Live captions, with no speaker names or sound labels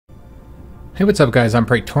Hey, what's up guys, I'm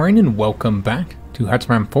Praetorian and welcome back to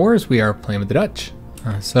HOI4 as we are playing with the Dutch.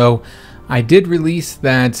 So I did release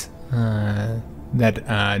that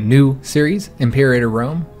new series, Imperator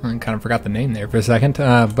Rome. I kind of forgot the name there for a second,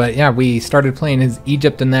 but yeah, we started playing as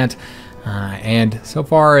Egypt in that, and so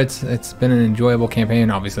far it's been an enjoyable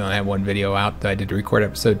campaign. Obviously I had one video out that I did record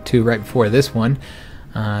episode 2 right before this one,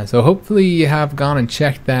 so hopefully you have gone and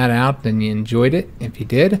checked that out and you enjoyed it. If you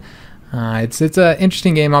did, it's an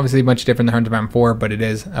interesting game, obviously much different than HOI4, but it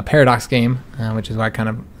is a paradox game, which is why I kind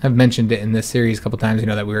of have mentioned it in this series a couple times,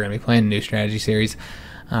 that we were going to be playing a new strategy series.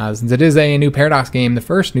 Since it is a new paradox game, the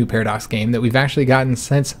first new paradox game that we've actually gotten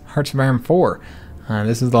since HOI4.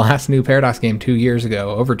 This is the last new paradox game 2 years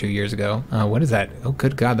ago, over 2 years ago. What is that? Oh,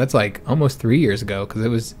 good God, that's like almost 3 years ago, because it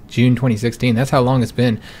was June 2016. That's how long it's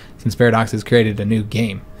been since Paradox has created a new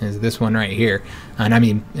game, is this one right here. And I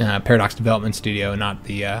mean Paradox Development Studio, not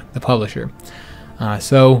the publisher.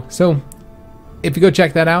 So if you go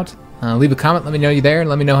check that out, leave a comment, let me know you're there, and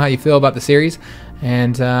let me know how you feel about the series.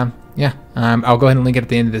 And yeah, I'll go ahead and link it at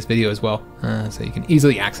the end of this video as well, so you can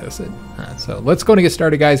easily access it. So let's go and get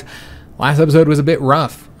started, guys. Last episode was a bit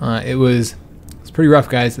rough. It's pretty rough,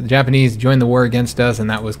 guys. The Japanese joined the war against us, and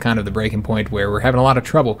that was kind of the breaking point where we're having a lot of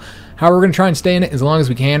trouble. However, we're going to try and stay in it as long as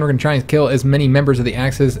we can. We're going to try and kill as many members of the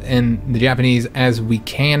Axis and the Japanese as we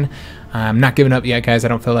can. I'm not giving up yet, guys. I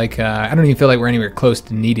don't feel like I don't even feel like we're anywhere close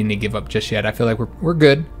to needing to give up just yet. I feel like we're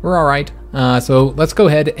good. We're all right. So let's go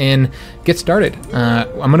ahead and get started.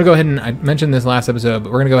 I'm going to go ahead and I mentioned this last episode,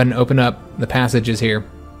 but we're going to go ahead and open up the passages here.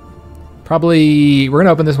 Probably we're going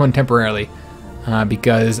to open this one temporarily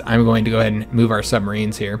because I'm going to go ahead and move our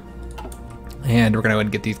submarines here, and we're going to go ahead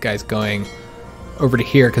and get these guys going over to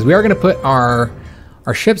here because we are going to put our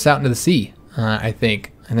ships out into the sea. I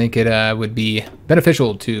think it would be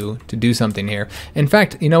beneficial to do something here. In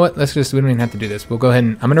fact, you know what? We don't even have to do this. We'll go ahead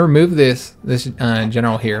and I'm going to remove this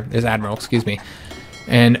general here, this admiral, excuse me,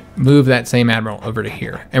 and move that same admiral over to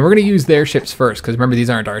here. And we're going to use their ships first because remember, these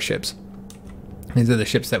aren't our ships. These are the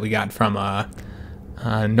ships that we got from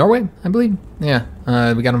Norway, I believe. Yeah,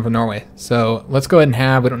 we got them from Norway. So let's go ahead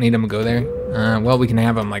and we don't need them to go there. Well, we can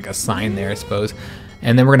have them like assigned there, I suppose.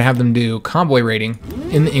 And then we're gonna have them do convoy raiding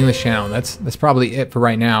in the English Channel. That's probably it for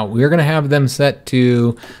right now. We're gonna have them set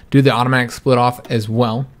to do the automatic split off as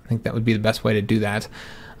well. I think that would be the best way to do that.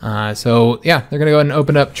 So yeah, they're gonna go ahead and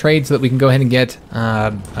open up trade so that we can go ahead and get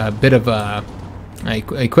a bit of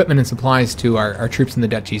equipment and supplies to our troops in the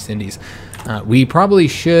Dutch East Indies. We probably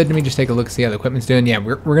should, let me just take a look, see how the equipment's doing. Yeah,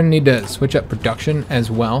 we're gonna need to switch up production as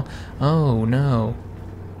well. Oh no.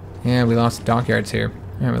 Yeah, we lost dockyards here.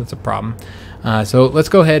 Yeah, that's a problem. So let's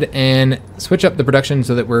go ahead and switch up the production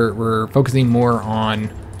so that we're focusing more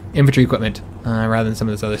on infantry equipment rather than some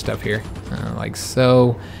of this other stuff here, like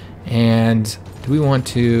so. And do we want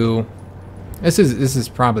to? This is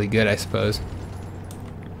probably good, I suppose.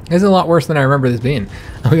 This is a lot worse than I remember this being.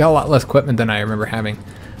 We got a lot less equipment than I remember having.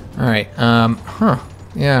 All right.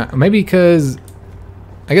 Yeah, maybe because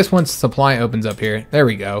I guess once supply opens up here, there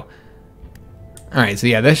we go. All right, so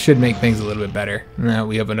yeah, this should make things a little bit better. Now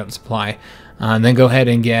we opened up supply, and then go ahead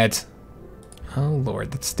and get. Oh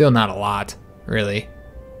Lord, that's still not a lot, really.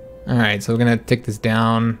 All right, so we're gonna take this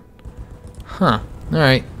down. Huh. All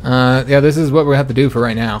right. Yeah, this is what we have to do for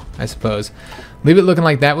right now, I suppose. Leave it looking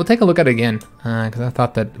like that. We'll take a look at it again because I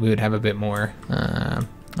thought that we would have a bit more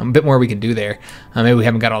we can do there. Maybe we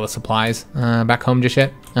haven't got all the supplies back home just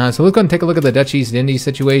yet. So let's go and take a look at the Dutch East Indies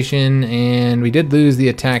situation, and we did lose the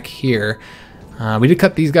attack here. We did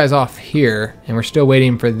cut these guys off here, and we're still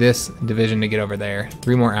waiting for this division to get over there.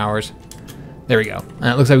 3 more hours. There we go.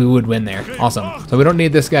 It looks like we would win there. Awesome. So we don't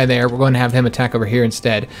need this guy there. We're going to have him attack over here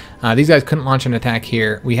instead. These guys couldn't launch an attack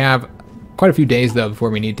here. We have quite a few days, though, before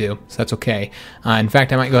we need to, so that's okay. In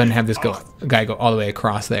fact, I might go ahead and have this guy go all the way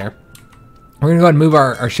across there. We're going to go ahead and move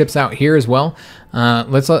our ships out here as well.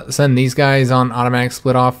 Let's send these guys on automatic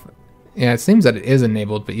split off. Yeah, it seems that it is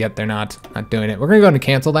enabled, but yet they're not doing it. We're going to go ahead and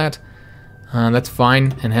cancel that. That's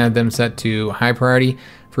fine, and have them set to high priority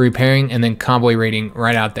for repairing, and then convoy raiding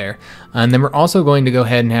right out there. And then we're also going to go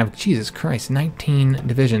ahead and have, Jesus Christ, 19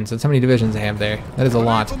 divisions. That's how many divisions they have there. That is a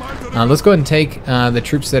lot. Let's go ahead and take the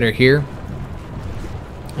troops that are here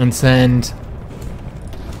and send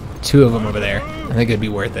 2 of them over there. I think it'd be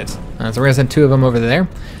worth it. So we're gonna send 2 of them over there,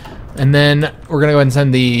 and then we're gonna go ahead and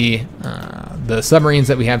send the submarines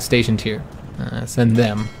that we have stationed here. Send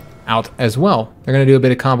them out as well. They're gonna do a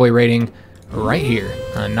bit of convoy raiding right here,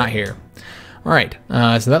 not here. All right,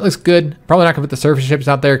 so that looks good. Probably not gonna put the surface ships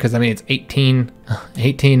out there because I mean it's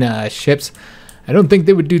 18 ships. I don't think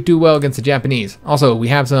they would do too well against the Japanese. Also, we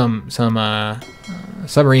have some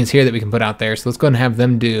submarines here that we can put out there, so let's go ahead and have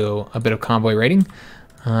them do a bit of convoy raiding.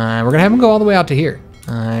 We're gonna have them go all the way out to here.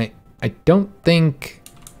 I don't think,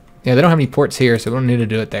 yeah, they don't have any ports here, so we don't need to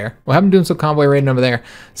do it there. We'll have them doing some convoy raiding over there,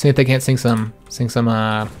 see if they can't sink some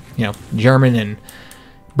you know, German and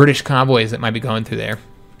British convoys that might be going through there. All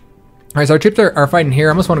right, so our troops are fighting here. I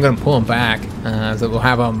almost want to go and pull them back, so we'll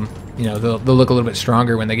have them, you know, they'll look a little bit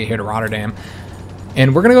stronger when they get here to Rotterdam.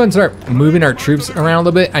 And we're gonna go and start moving our troops around a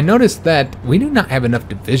little bit. I noticed that we do not have enough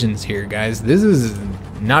divisions here, guys. This is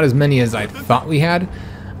not as many as I thought we had.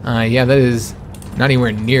 Yeah, that is not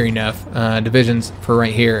anywhere near enough divisions for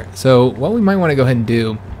right here. So what we might want to go ahead and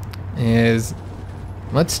do is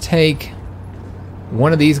let's take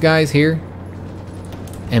one of these guys here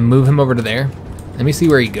and move him over to there. Let me see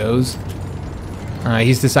where he goes.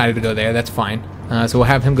 He's decided to go there. That's fine. So we'll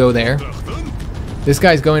have him go there. This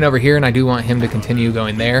guy's going over here, and I do want him to continue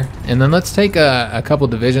going there. And then let's take a couple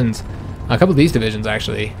divisions, a couple of these divisions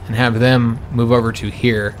actually, and have them move over to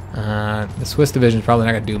here. The Swiss division's probably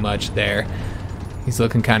not going to do much there. He's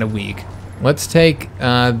looking kind of weak. Let's take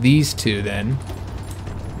these two then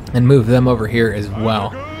and move them over here as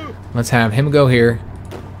well. Let's have him go here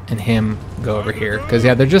and him go over here, because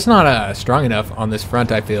yeah, they're just not strong enough on this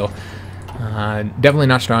front, I feel. Definitely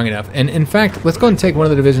not strong enough. And in fact, let's go and take one of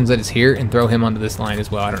the divisions that is here and throw him onto this line as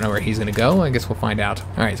well. I don't know where he's going to go. I guess we'll find out.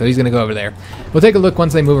 All right, so he's going to go over there. We'll take a look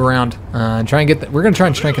once they move around and try and get that. We're going to try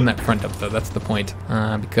and strengthen that front up, though. That's the point,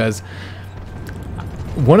 because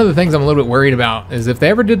one of the things I'm a little bit worried about is if they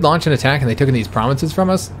ever did launch an attack and they took these provinces from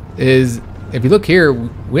us, is if you look here,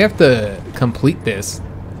 we have to complete this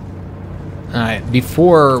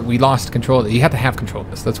before we lost control of it. You have to have control of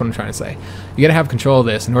this. That's what I'm trying to say. You got to have control of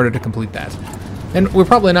this in order to complete that. And we're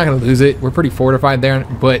probably not going to lose it. We're pretty fortified there,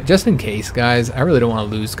 but just in case, guys, I really don't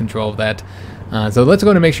want to lose control of that. So let's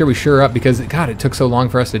go and make sure we shore up, because God, it took so long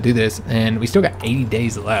for us to do this, and we still got 80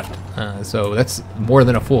 days left. So that's more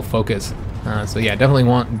than a full focus. So yeah, definitely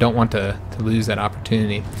don't want to lose that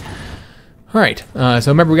opportunity. All right,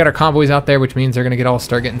 so remember we got our convoys out there, which means they're gonna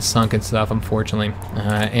start getting sunk and stuff, unfortunately.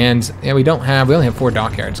 And yeah, we only have 4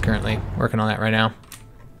 dockyards currently. Working on that right now.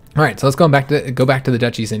 All right, so let's go back to the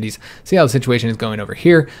Dutch East Indies, see how the situation is going over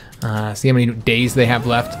here, see how many days they have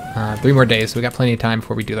left. 3 more days, so we got plenty of time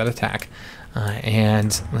before we do that attack.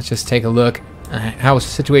 And let's just take a look how the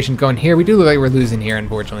situation's going here. We do look like we're losing here,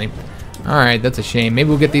 unfortunately. All right, that's a shame. Maybe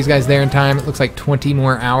we'll get these guys there in time. It looks like 20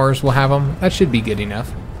 more hours we'll have them. That should be good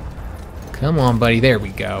enough. Come on, buddy. There we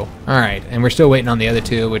go. All right, and we're still waiting on the other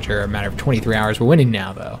 2, which are a matter of 23 hours. We're winning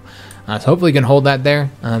now, though. So hopefully we can hold that there.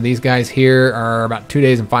 These guys here are about 2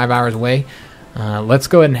 days and 5 hours away. Let's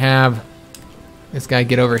go ahead and have this guy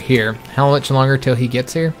get over here. How much longer till he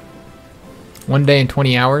gets here? 1 day and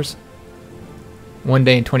 20 hours. 1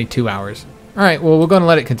 day and 22 hours. All right, well, we're going to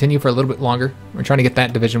let it continue for a little bit longer. We're trying to get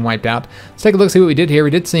that division wiped out. Let's take a look, see what we did here. We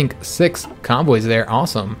did sink 6 convoys there.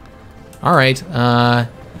 Awesome. All right.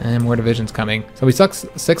 And more divisions coming. So we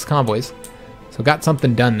sucked 6 convoys. So got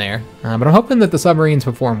something done there. But I'm hoping that the submarines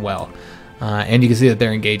perform well. And you can see that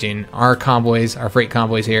they're engaging our convoys, our freight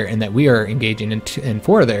convoys here, and that we are engaging in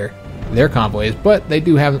 4 of their convoys. But they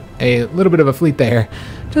do have a little bit of a fleet there.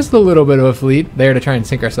 Just a little bit of a fleet there to try and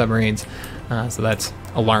sink our submarines. So that's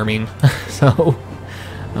alarming. So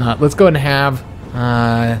let's go ahead and have...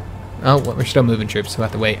 oh, we're still moving troops, so we'll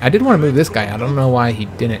have to wait. I did want to move this guy out. I don't know why he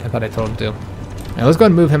didn't. I thought I told him to. Now let's go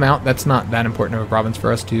ahead and move him out. That's not that important of a province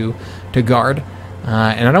for us to guard.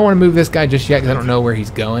 And I don't want to move this guy just yet, because I don't know where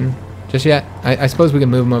he's going just yet. I suppose we can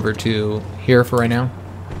move him over to here for right now.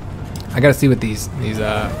 I got to see what these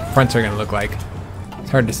fronts are going to look like.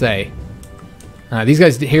 It's hard to say. These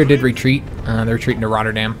guys here did retreat. They're retreating to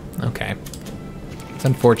Rotterdam. Okay. It's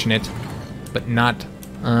unfortunate, but not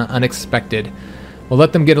unexpected. We'll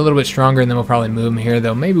let them get a little bit stronger, and then we'll probably move them here,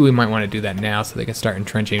 though maybe we might want to do that now so they can start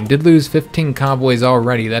entrenching. Did lose 15 convoys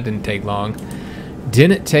already. That didn't take long.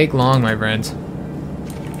 Didn't take long, my friends.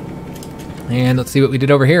 And let's see what we did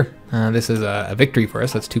over here. This is a victory for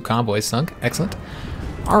us. That's 2 convoys sunk. Excellent.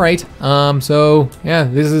 All right. So yeah,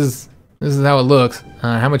 this is how it looks.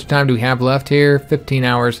 How much time do we have left here? 15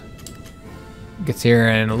 hours. Gets here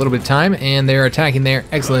in a little bit of time, and they're attacking there.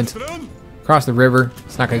 Excellent. Across the river.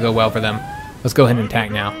 It's not going to go well for them. Let's go ahead and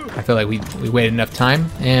attack now. I feel like we waited enough time,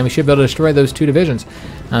 and we should be able to destroy those 2 divisions.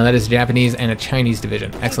 That is a Japanese and a Chinese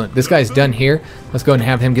division. Excellent. This guy's done here. Let's go ahead and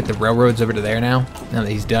have him get the railroads over to there now that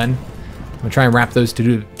he's done. I'm going to try and wrap those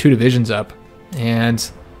two divisions up.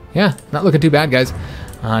 And yeah, not looking too bad, guys.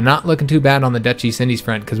 Not looking too bad on the Dutch East Indies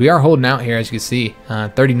front, because we are holding out here, as you can see.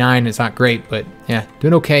 39, it's not great, but yeah,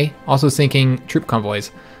 doing okay. Also sinking troop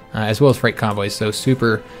convoys. as well as freight convoys. So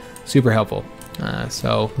super helpful.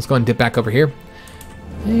 So let's go and dip back over here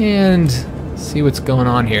and see what's going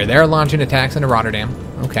on here. They're launching attacks into Rotterdam.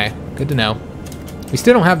 Okay, good to know. We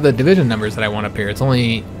still don't have the division numbers that I want up here. It's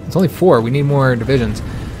only 4. We need more divisions.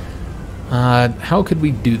 How could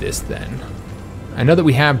we do this then? I know that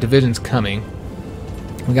we have divisions coming.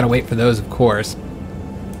 We gotta wait for those, of course.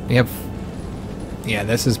 We have, yeah,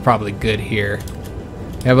 this is probably good here.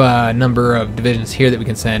 We have a number of divisions here that we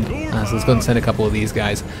can send. So let's go ahead and send a couple of these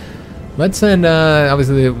guys. Let's send,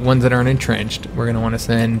 obviously, the ones that aren't entrenched. We're going to want to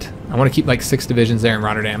send, I want to keep like 6 divisions there in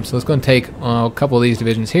Rotterdam. So let's go and take a couple of these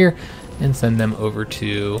divisions here and send them over to,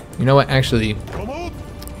 you know what, actually,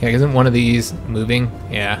 yeah, isn't one of these moving?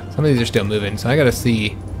 Yeah, some of these are still moving. So I got to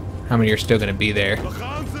see how many are still going to be there.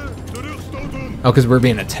 Oh, because we're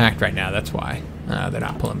being attacked right now. That's why they're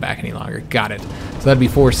not pulling back any longer. Got it. So that'd be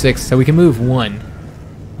 4, 6. So we can move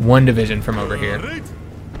one division from over here.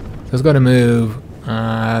 So let's go to move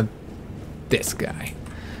this guy.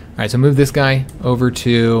 All right, so move this guy over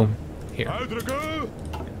to here.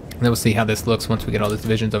 And then we'll see how this looks once we get all these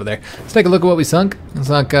divisions over there. Let's take a look at what we sunk. We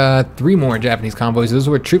sunk 3 more Japanese convoys. Those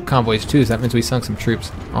were troop convoys too, so that means we sunk some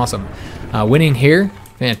troops. Awesome. Winning here,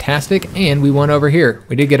 fantastic. And we won over here.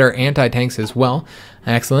 We did get our anti-tanks as well.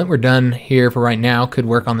 Excellent. We're done here for right now. Could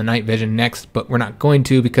work on the night vision next, but we're not going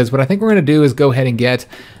to, because what I think we're going to do is go ahead and get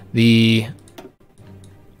the...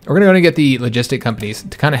 We're going to get the logistic companies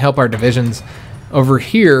to kind of help our divisions over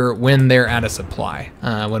here when they're out of supply,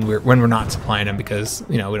 when we're not supplying them, because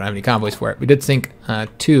we don't have any convoys for it. We did sink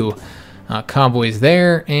 2 convoys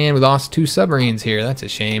there, and we lost 2 submarines here. That's a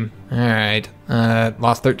shame. All right,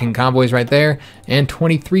 lost 13 convoys right there, and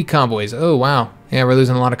 23 convoys. Oh wow, yeah, we're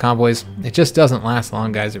losing a lot of convoys. It just doesn't last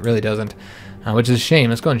long, guys. It really doesn't, which is a shame.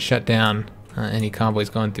 Let's go and shut down any convoys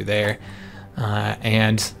going through there.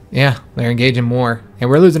 And yeah, they're engaging more, and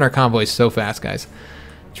we're losing our convoys so fast, guys.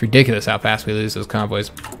 It's ridiculous how fast we lose those convoys.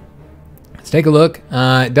 Let's take a look.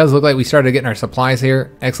 It does look like we started getting our supplies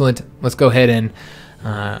here. Excellent. Let's go ahead and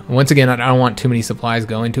once again, I don't want too many supplies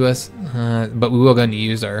going to us, but we will go and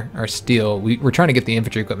use our steel. We're trying to get the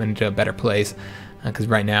infantry equipment into a better place, because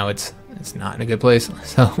right now it's not in a good place.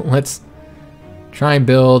 So let's try and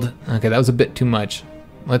build. Okay, that was a bit too much.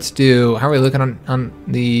 Let's do, how are we looking on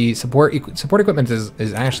the support equipment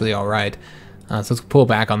is actually all right. So let's pull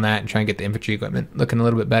back on that and try and get the infantry equipment looking a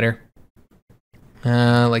little bit better.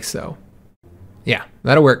 Like so. Yeah,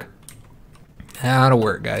 that'll work. That'll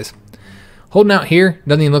work, guys. Holding out here,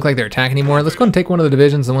 doesn't even look like they're attacking anymore. Let's go and take one of the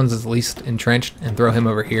divisions, the ones that's least entrenched, and throw him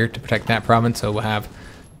over here to protect that province. So we'll have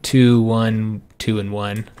 2, 1, 2, and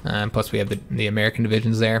 1. Plus we have the American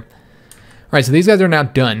divisions there. All right, so these guys are now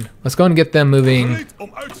done. Let's go and get them moving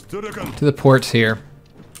to the ports here.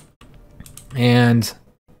 And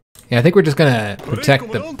yeah, I think we're just gonna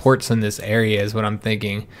protect the ports in this area is what I'm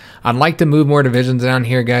thinking. I'd like to move more divisions down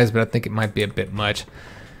here, guys, but I think it might be a bit much.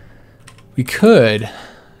 We could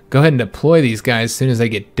go ahead and deploy these guys as soon as they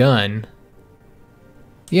get done.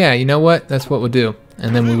 Yeah, you know what? That's what we'll do.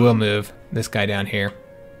 And then we will move this guy down here.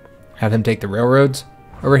 Have him take the railroads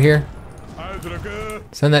over here.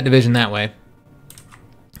 Send that division that way.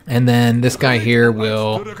 And then this guy here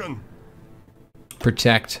will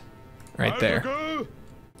protect right there.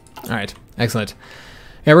 All right, excellent.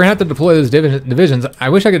 Yeah, we're gonna have to deploy those divisions. I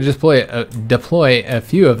wish I could just deploy a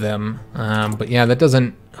few of them, but yeah, that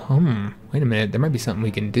doesn't. Wait a minute, there might be something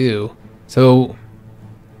we can do. So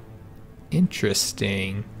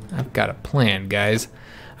interesting. I've got a plan, guys.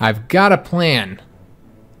 I've got a plan.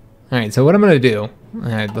 All right, so what I'm gonna do?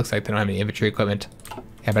 It looks like they don't have any infantry equipment.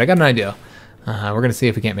 Yeah, but I got an idea. We're gonna see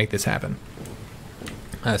if we can't make this happen.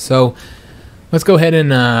 So let's go ahead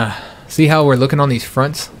and see how we're looking on these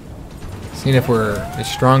fronts. Seeing if we're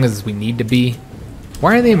as strong as we need to be.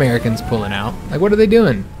 Why are the Americans pulling out? Like, what are they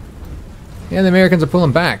doing? Yeah, the Americans are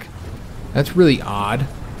pulling back. That's really odd.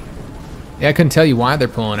 Yeah, I couldn't tell you why they're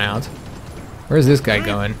pulling out. Where's this guy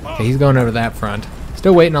going? Okay, he's going over to that front.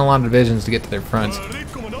 Still waiting on a lot of divisions to get to their fronts.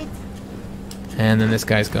 And then this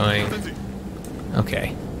guy's going...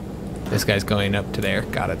 Okay. This guy's going up to there.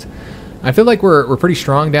 Got it. I feel like we're pretty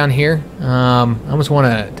strong down here. I almost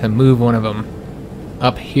want to move one of them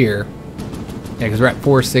up here. Yeah, because we're at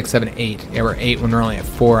 4, 6, 7, 8. Yeah, we're 8 when we're only at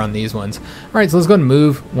 4 on these ones. All right, so let's go and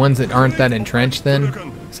move ones that aren't that entrenched then.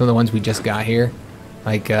 Some of the ones we just got here.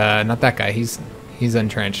 Like, not that guy. He's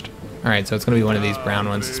entrenched. All right, so it's going to be one of these brown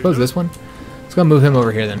ones. I suppose this one. Let's go and move him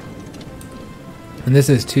over here then. And this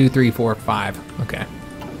is 2, 3, 4, 5. Okay.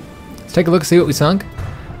 Let's take a look and see what we sunk.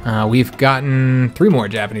 We've gotten 3 more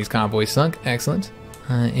Japanese convoys sunk. Excellent.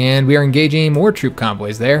 And we are engaging more troop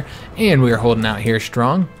convoys there. And we are holding out here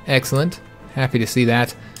strong. Excellent. Happy to see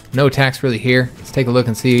that. no attacks really here. Let's take a look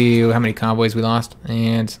and see how many convoys we lost.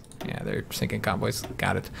 And yeah, they're sinking convoys.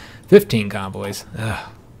 Got it. 15 convoys. Ugh,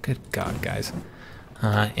 good God, guys.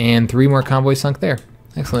 And 3 more convoys sunk there.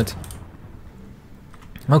 Excellent.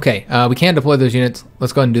 Okay, we can deploy those units.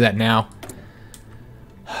 Let's go ahead and do that now.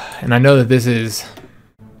 And I know that this is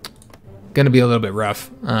going to be a little bit rough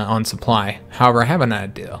on supply. However, I have an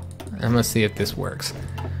idea. I'm going to see if this works.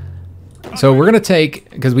 So we're going to take,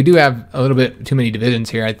 because we do have a little bit too many divisions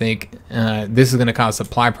here, I think this is going to cause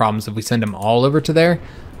supply problems if we send them all over to there.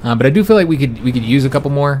 But I do feel like we could use a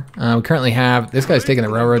couple more. We currently have, this guy's taking the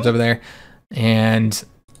railroads over there, and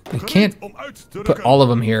we can't put all of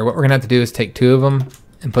them here. What we're going to have to do is take 2 of them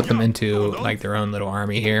and put them into like their own little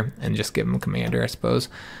army here and just give them a commander, I suppose.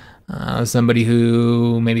 Somebody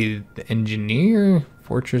who, maybe the engineer,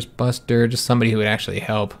 fortress buster, just somebody who would actually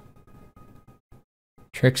help.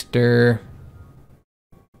 Trickster.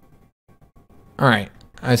 Alright,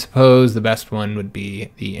 I suppose the best one would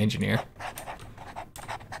be the engineer.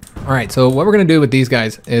 Alright, so what we're going to do with these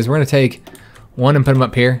guys is we're going to take one and put them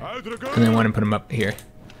up here, and then one and put them up here.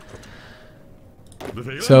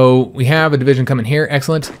 So we have a division coming here,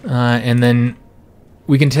 excellent, and then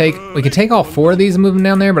we can take all 4 of these and move them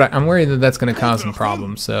down there, but I'm worried that that's going to cause some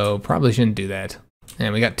problems, so probably shouldn't do that.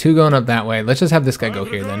 And we got 2 going up that way. Let's just have this guy go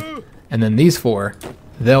here then, and then these 4,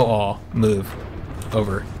 they'll all move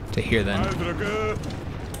over to here then.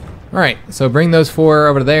 All right, so bring those 4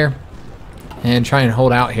 over to there, and try and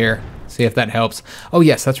hold out here. See if that helps. Oh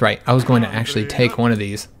yes, that's right. I was going to actually take one of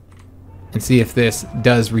these and see if this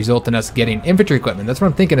does result in us getting infantry equipment. That's what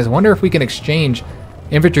I'm thinking, is wonder if we can exchange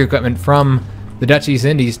infantry equipment from the Dutch East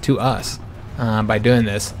Indies to us by doing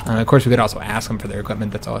this. Of course, we could also ask them for their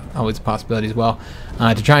equipment. That's always a possibility as well,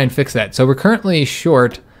 to try and fix that. So we're currently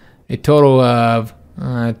short a total of,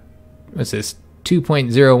 what's this,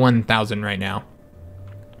 2.01 thousand right now.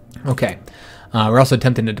 Okay. We're also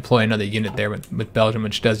attempting to deploy another unit there with Belgium,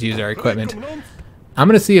 which does use our equipment. I'm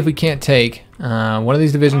going to see if we can't take one of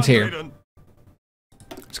these divisions here.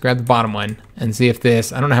 Let's grab the bottom one and see if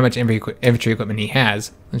this, I don't know how much infantry equipment he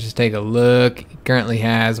has. Let's just take a look. He currently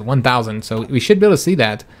has 1,000, so we should be able to see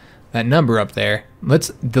that number up there. Let's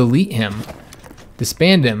delete him,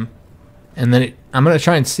 disband him, and then I'm going to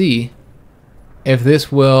try and see if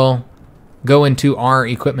this will go into our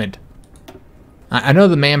equipment. I know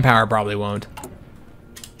the manpower probably won't.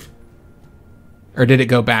 Or did it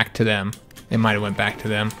go back to them? It might have went back to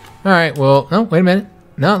them. All right, well, oh, wait a minute.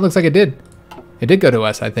 No, it looks like it did. It did go to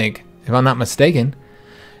us, I think, if I'm not mistaken.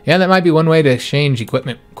 Yeah, that might be one way to exchange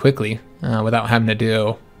equipment quickly without having to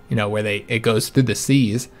do, you know, where it goes through the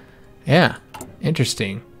seas. Yeah,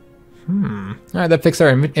 interesting. All right, that fixed our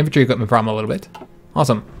infantry equipment problem a little bit.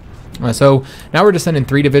 Awesome. So now we're just sending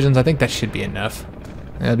 3 divisions. I think that should be enough.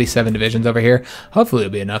 That'll be 7 divisions over here. Hopefully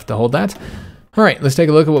it'll be enough to hold that. All right, let's take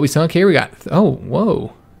a look at what we sunk here. We got, oh,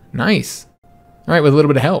 whoa, nice. All right, with a little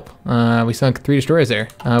bit of help, we sunk 3 destroyers there.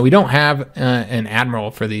 We don't have an admiral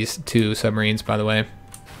for these 2 submarines, by the way,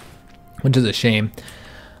 which is a shame.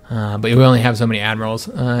 But we only have so many admirals,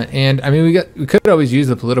 and I mean, we could always use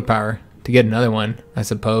the political power to get another one, I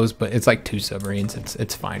suppose. But it's like 2 submarines.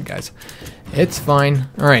 It's fine, guys. It's fine.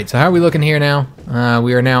 All right, so how are we looking here now?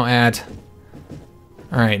 We are now at.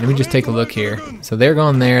 All right, let me just take a look here. So they're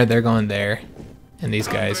going there, they're going there, and these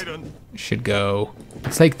guys should go.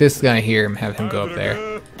 Let's take this guy here and have him go up there,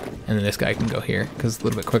 and then this guy can go here because it's a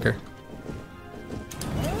little bit quicker.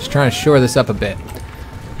 Just trying to shore this up a bit.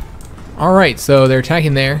 All right, so they're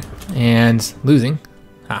attacking there and losing.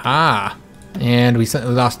 Haha! And we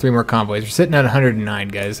lost 3 more convoys. We're sitting at 109,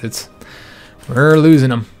 guys. We're losing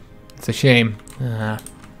them. It's a shame.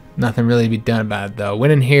 Nothing really to be done about it though.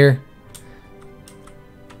 Winning here.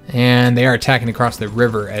 And they are attacking across the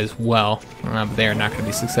river as well. But they are not going to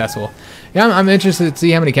be successful. Yeah, I'm interested to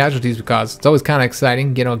see how many casualties we cause. It's always kind of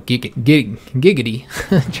exciting, you know,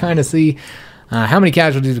 giggity, trying to see how many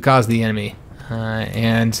casualties we cause the enemy.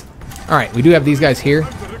 And all right, we do have these guys here.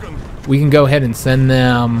 We can go ahead and send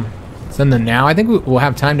them now. I think we'll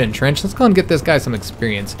have time to entrench. Let's go and get this guy some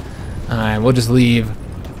experience. And we'll just leave.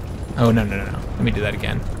 Oh no. Let me do that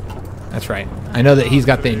again. That's right. I know that he's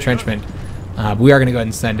got the entrenchment. But we are going to go ahead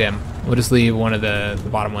and send him. We'll just leave one of the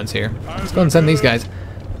bottom ones here. Let's go ahead and send these guys.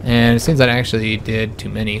 And it seems that I actually did too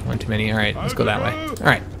many. One too many. All right, let's go that way. All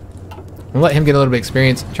right. We'll let him get a little bit of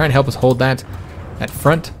experience. Trying to help us hold that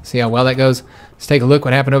front. See how well that goes. Let's take a look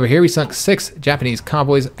what happened over here. We sunk 6 Japanese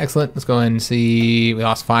convoys. Excellent. Let's go ahead and see. We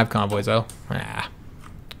lost 5 convoys, though. All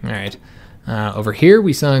right. Over here,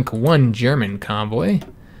 we sunk 1 German convoy.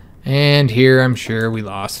 And here, I'm sure we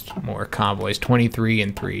lost more convoys, 23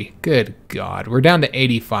 and 3. Good God. We're down to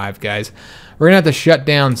 85, guys. We're going to have to shut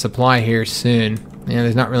down supply here soon. Yeah,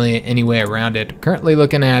 there's not really any way around it. Currently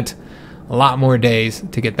looking at a lot more days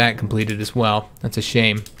to get that completed as well. That's a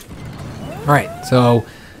shame. All right, so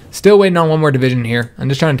still waiting on one more division here. I'm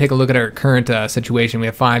just trying to take a look at our current situation. We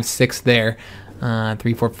have 5, 6 there. 3,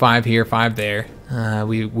 4, 5 here, 5 there.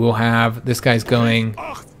 We will have this guy's going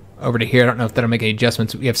over to here. I don't know if that'll make any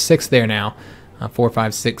adjustments. We have 6 there now. 4,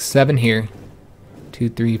 5, 6, 7 here. 2,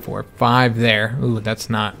 3, 4, 5 there. Ooh,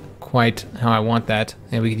 that's not quite how I want that.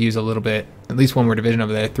 And we could use a little bit, at least one more division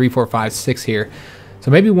over there. 3, 4, 5, 6 here.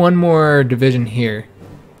 So maybe one more division here.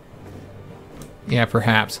 Yeah,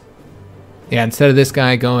 perhaps. Yeah, instead of this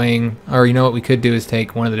guy going, or you know what we could do is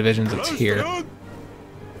take one of the divisions that's here.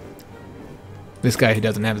 This guy who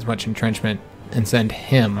doesn't have as much entrenchment, and send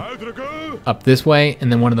him up this way,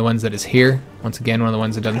 and then one of the ones that is here, once again, one of the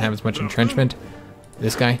ones that doesn't have as much entrenchment,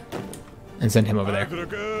 this guy, and send him over there.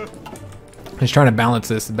 Just trying to balance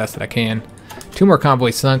this the best that I can. 2 more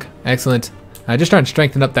convoys sunk. Excellent. Just trying to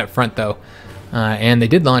strengthen up that front, though. And they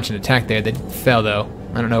did launch an attack there. They fell, though.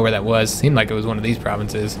 I don't know where that was. Seemed like it was one of these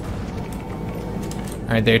provinces.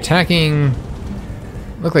 Alright, they're attacking...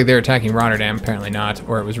 Looked like they were attacking Rotterdam. Apparently not,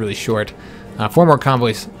 or it was really short. 4 more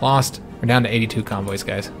convoys lost. We're down to 82 convoys,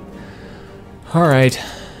 guys. Alright.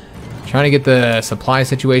 Trying to get the supply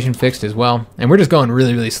situation fixed as well. And we're just going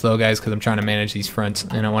really, really slow, guys, because I'm trying to manage these fronts,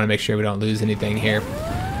 and I want to make sure we don't lose anything here.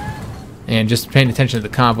 And just paying attention to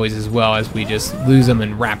the convoys as well, as we just lose them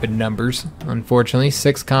in rapid numbers, unfortunately.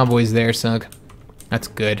 6 convoys there sunk. That's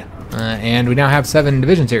good. And we now have 7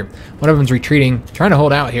 divisions here. One of them's retreating, trying to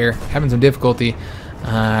hold out here, having some difficulty.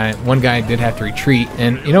 One guy did have to retreat,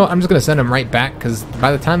 and you know what, I'm just going to send them right back, because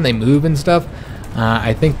by the time they move and stuff,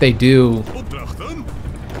 I think they do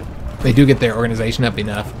get their organization up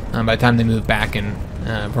enough by the time they move back and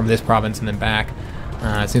from this province and then back.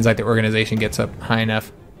 It seems like the organization gets up high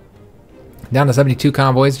enough. Down to 72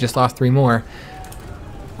 convoys, just lost 3 more.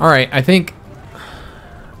 Alright,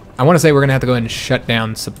 I want to say we're going to have to go ahead and shut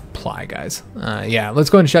down supply, guys. Yeah, let's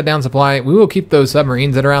go ahead and shut down supply. We will keep those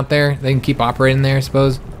submarines that are out there. They can keep operating there, I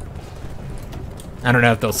suppose. I don't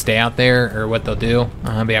know if they'll stay out there or what they'll do.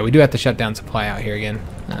 But yeah, we do have to shut down supply out here again.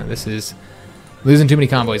 This is losing too many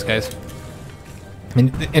convoys, guys.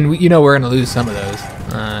 And you know we're going to lose some of those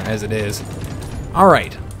as it is.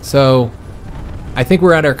 Alright, so I think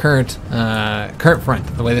we're at our current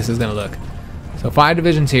front, the way this is going to look. So 5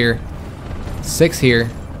 divisions here, 6 here,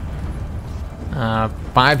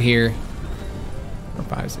 5 here, 4,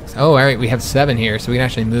 5, 6. Oh, all right, we have 7 here, so we can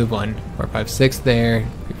actually move 1, 4, 5, 6 there,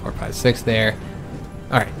 3, 4, 5, 6 there.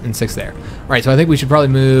 All right, and 6 there. All right, so I think we should probably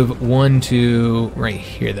move 1 to right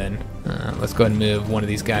here then. Let's go ahead and move one of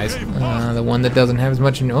these guys. The one that doesn't have as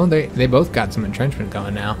much. Oh, they both got some entrenchment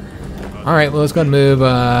going now. All right, well, let's go ahead and move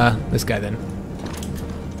this guy then.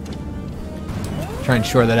 Try and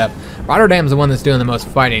shore that up. Rotterdam's the one that's doing the most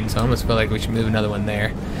fighting, so I almost feel like we should move another one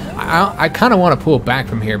there. I kind of want to pull back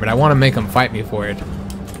from here, but I want to make them fight me for it.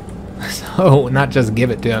 So, not just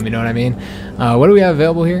give it to them, you know what I mean? What do we have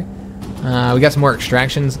available here? We got some more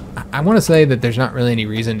extractions. I want to say that there's not really any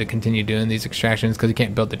reason to continue doing these extractions because you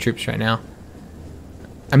can't build the troops right now.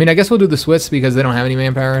 I mean, I guess we'll do the Swiss because they don't have any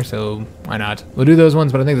manpower, so why not? We'll do those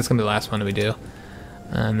ones, but I think that's going to be the last one that we do.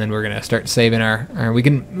 And then we're going to start saving our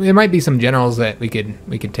there might be some generals that we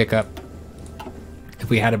could tick up if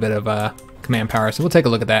we had a bit of command power. So we'll take a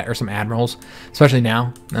look at that, or some admirals, especially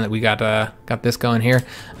now that we got this going here.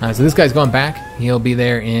 So this guy's going back. He'll be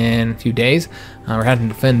there in a few days. We're having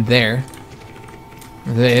to defend there.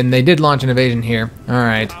 And they did launch an invasion here. All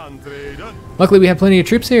right. Luckily, we have plenty of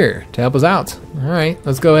troops here to help us out. All right,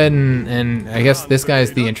 let's go ahead and I guess this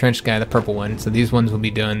guy's the entrenched guy, the purple one. So these ones will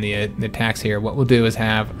be doing the attacks here. What we'll do is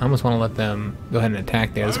I almost want to let them go ahead and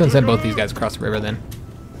attack there. Let's go and send both these guys across the river then.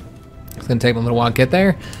 It's going to take them a little while to get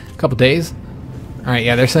there. A couple days. All right,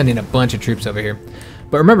 yeah, they're sending a bunch of troops over here.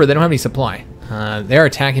 But remember, they don't have any supply. They're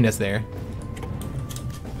attacking us there.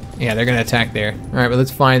 Yeah, they're going to attack there. All right, but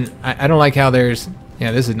that's fine. I don't like how there's...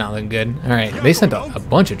 Yeah, this is not looking good. All right, they sent a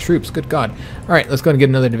bunch of troops. Good God. All right, let's go and get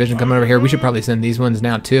another division coming over here. We should probably send these ones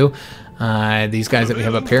now too. These guys that we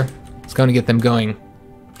have up here. Let's go and get them going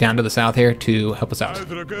down to the south here to help us out.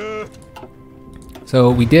 So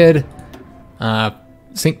we did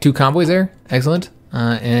sink 2 convoys there. Excellent.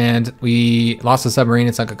 And we lost a submarine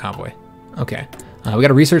and sunk a convoy. Okay. We got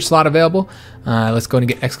a research slot available. Let's go and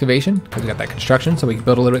get excavation because we got that construction, so we can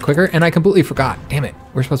build a little bit quicker. And I completely forgot. Damn it.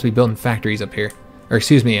 We're supposed to be building factories up here. Or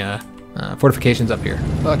excuse me, fortifications up here.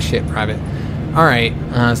 Fuck shit, private. Alright,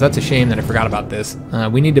 so that's a shame that I forgot about this.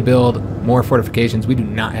 We need to build more fortifications. We do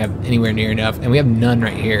not have anywhere near enough, and we have none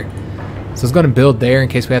right here. So it's going to build there in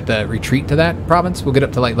case we have to retreat to that province. We'll get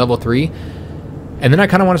up to like level 3. And then I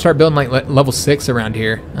kind of want to start building like level 6 around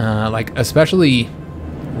here. Like especially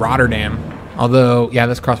Rotterdam. Although, yeah,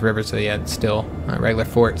 that's cross the river, so yeah, it's still a regular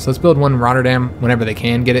fort. So let's build one in Rotterdam whenever they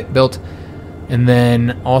can get it built. And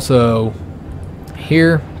then also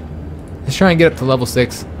here, let's try and get up to level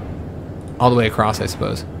 6 all the way across, I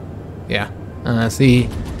suppose. Yeah. See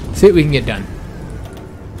what we can get done.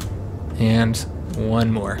 And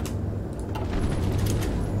one more.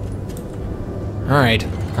 Alright,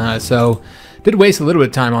 so did waste a little bit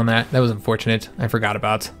of time on that. That was unfortunate. I forgot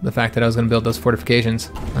about the fact that I was going to build those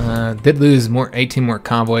fortifications. Did lose 18 more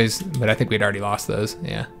convoys, but I think we'd already lost those.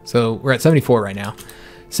 Yeah, so we're at 74 right now.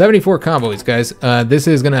 74 convoys, guys. This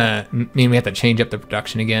is going to mean we have to change up the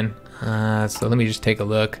production again. So let me just take a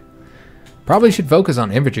look. Probably should focus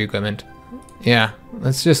on infantry equipment. Yeah,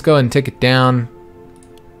 let's just go ahead and take it down.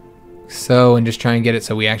 So, and just try and get it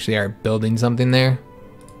so we actually are building something there.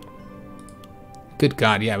 Good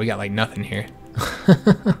God, yeah, we got like nothing here.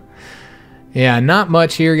 Yeah, not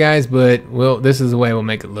much here, guys, but this is the way we'll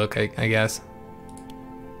make it look, I guess.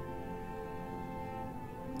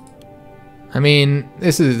 I mean,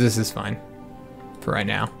 this is fine for right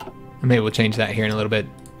now. Maybe we'll change that here in a little bit.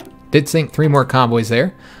 Did sink 3 more convoys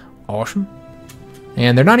there. Awesome.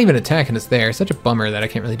 And they're not even attacking us there. It's such a bummer that I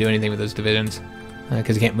can't really do anything with those divisions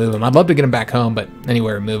because you can't move them. I'd love to get them back home, but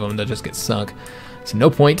anywhere we move them, they'll just get sunk. So no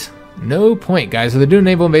point. No point, guys. So they're doing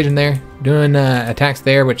naval invasion there, doing attacks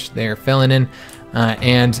there, which they're failing in,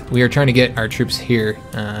 and we are trying to get our troops here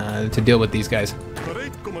to deal with these guys.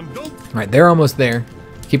 All right, they're almost there.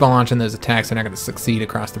 Keep on launching those attacks. They're not going to succeed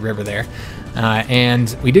across the river there.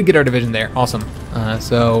 And we did get our division there. Awesome.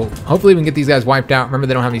 So hopefully we can get these guys wiped out. Remember,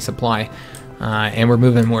 they don't have any supply. And we're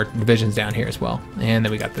moving more divisions down here as well. And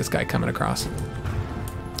then we got this guy coming across. So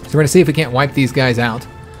we're going to see if we can't wipe these guys out.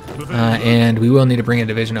 And we will need to bring a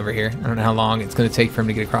division over here. I don't know how long it's going to take for him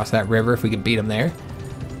to get across that river if we can beat him there.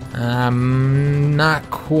 Not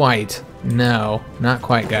quite. No, not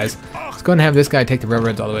quite, guys. Let's go and have this guy take the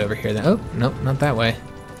railroads all the way over here. Then. Oh, nope, not that way.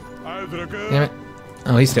 Damn it.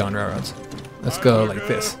 Oh, he's still on railroads. Let's go like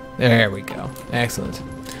this. There we go. Excellent.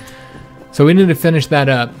 So we need to finish that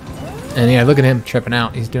up. And yeah, look at him tripping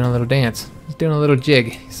out. He's doing a little dance. He's doing a little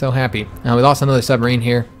jig. He's so happy. We lost another submarine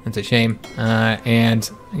here. It's a shame. And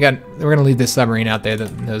we're going to leave this submarine out there,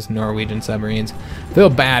 those Norwegian submarines. Feel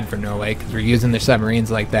bad for Norway because we're using their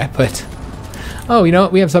submarines like that. But, oh, you know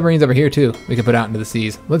what? We have submarines over here too. We could put out into the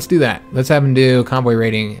seas. Let's do that. Let's have them do convoy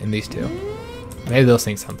raiding in these two. Maybe they'll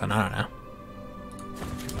sink something. I don't know.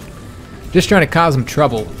 Just trying to cause them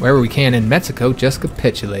trouble wherever we can. And Mexico just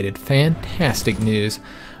capitulated. Fantastic news.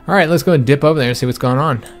 All right, let's go and dip over there and see what's going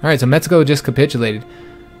on. All right, so Mexico just capitulated.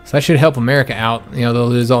 So that should help America out. You know, they'll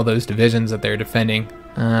lose all those divisions that they're defending.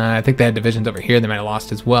 I think they had divisions over here they might have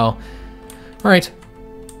lost as well. All right,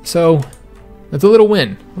 so that's a little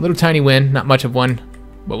win. A little tiny win, not much of one,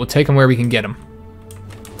 but we'll take them where we can get them.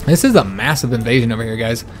 This is a massive invasion over here,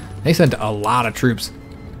 guys. They sent a lot of troops.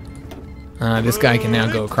 This guy can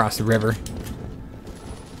now go across the river.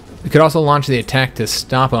 We could also launch the attack to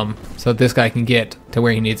stop him so that this guy can get to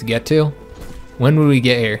where he needs to get to. When would we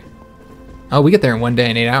get here? Oh, we get there in 1 day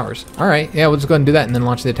and 8 hours. All right, yeah, we'll just go ahead and do that and then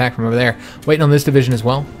launch the attack from over there. Waiting on this division as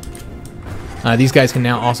well. These guys can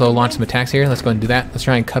now also launch some attacks here. Let's go ahead and do that. Let's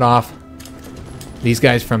try and cut off these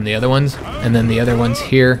guys from the other ones and then the other ones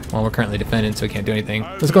here while we're currently defending, so we can't do anything.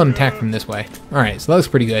 Let's go ahead and attack from this way. All right, so that looks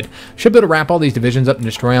pretty good. Should be able to wrap all these divisions up and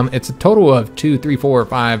destroy them. It's a total of 2, 3, 4,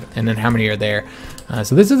 5, and then how many are there?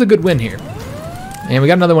 So this is a good win here. And we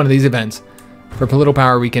got another one of these events. For political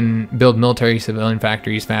power, we can build military civilian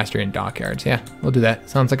factories faster in dockyards. Yeah, we'll do that.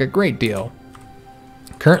 Sounds like a great deal.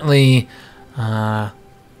 Currently,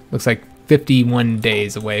 looks like 51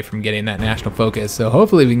 days away from getting that national focus. So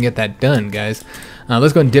hopefully we can get that done, guys.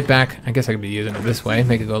 Let's go and dip back. I guess I could be using it this way,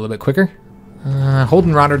 make it go a little bit quicker.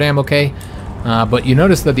 Holding Rotterdam okay. But you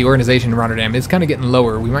notice that the organization in Rotterdam is kind of getting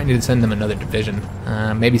lower. We might need to send them another division.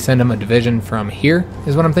 Maybe send them a division from here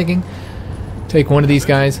is what I'm thinking. Take one of these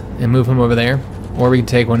guys and move him over there. Or we can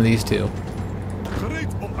take one of these two.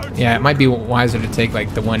 Yeah, it might be wiser to take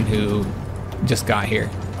like the one who just got here.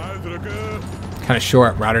 Kind of shore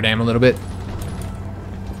up Rotterdam a little bit.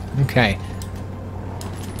 Okay.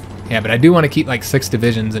 Yeah, but I do want to keep like 6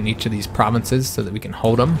 divisions in each of these provinces so that we can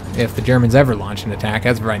hold them if the Germans ever launch an attack.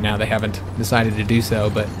 As of right now, they haven't decided to do so,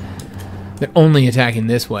 but they're only attacking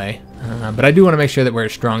this way. But I do want to make sure that we're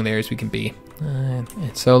as strong there as we can be.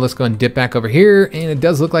 And so let's go and dip back over here, and it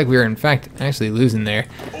does look like we are in fact actually losing there.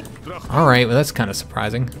 All right, well that's kind of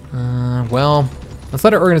surprising. Well, let's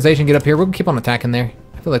let our organization get up here. We'll keep on attacking there.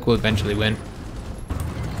 I feel like we'll eventually win.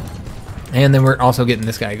 And then we're also getting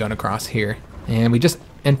this guy going across here. And we just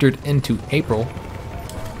entered into April,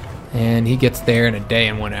 and he gets there in a day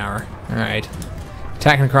and 1 hour. All right,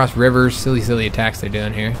 attacking across rivers, silly attacks they're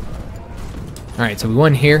doing here. All right, so we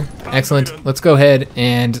won here. Excellent. Let's go ahead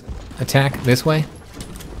and attack this way.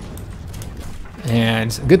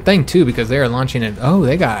 And good thing too, because they are launching it. Oh,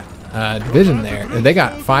 they got a division there. They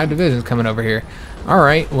got 5 divisions coming over here. All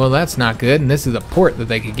right, well that's not good. And this is a port that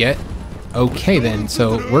they could get. Okay then,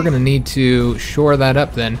 so we're gonna need to shore that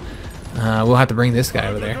up then. We'll have to bring this guy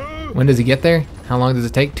over there. When does he get there? How long does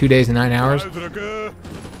it take? 2 days and 9 hours?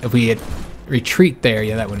 If we had retreat there,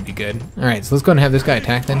 yeah, that wouldn't be good. All right, so let's go and have this guy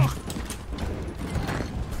attack then.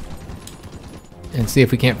 And see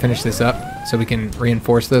if we can't finish this up so we can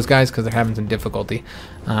reinforce those guys, because they're having some difficulty.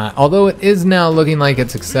 Although it is now looking like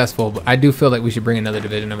it's successful, but I do feel like we should bring another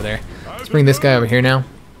division over there. Let's bring this guy over here now.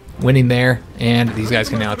 Winning there, and these guys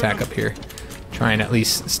can now attack up here. Try and at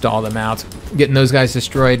least stall them out. Getting those guys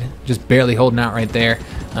destroyed, just barely holding out right there.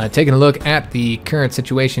 Taking a look at the current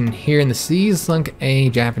situation here in the seas, sunk a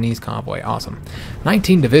Japanese convoy. Awesome.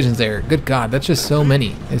 19 divisions there. Good God, that's just so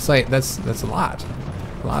many. It's like, that's a lot.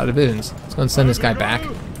 A lot of divisions. Let's go and send this guy back.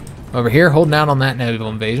 Over here, holding out on that naval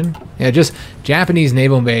invasion. Yeah, just Japanese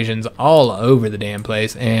naval invasions all over the damn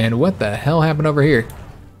place. And what the hell happened over here?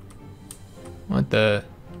 What the...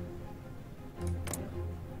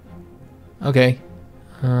 Okay.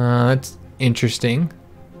 That's interesting.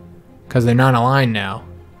 Because they're not aligned now.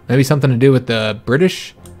 Maybe something to do with the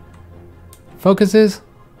British focuses?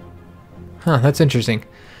 Huh, that's interesting.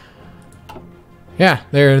 Yeah,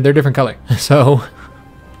 they're different color. So...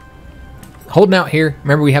 holding out here.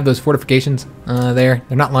 Remember, we have those fortifications there.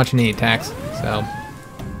 They're not launching any attacks, so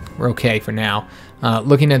we're okay for now.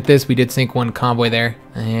 Looking at this, we did sink 1 convoy there,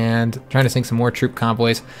 and trying to sink some more troop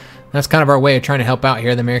convoys. That's kind of our way of trying to help out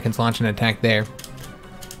here. The Americans launching an attack there.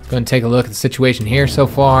 Let's go and take a look at the situation here. So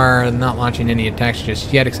far, not launching any attacks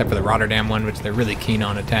just yet, except for the Rotterdam one, which they're really keen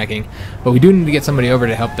on attacking. But we do need to get somebody over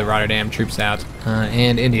to help the Rotterdam troops out.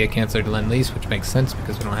 And India canceled their Lend-Lease, which makes sense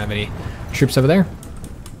because we don't have any troops over there.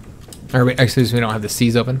 Or actually, we don't have the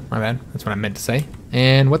seas open. My bad. That's what I meant to say.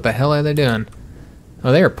 And what the hell are they doing?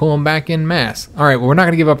 Oh, they are pulling back in mass. All right, well, we're not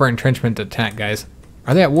going to give up our entrenchment to attack, guys.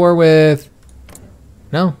 Are they at war with...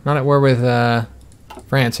 No, not at war with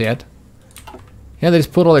France yet. Yeah, they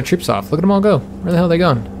just pulled all their troops off. Look at them all go. Where the hell are they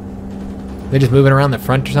going? They just moving around the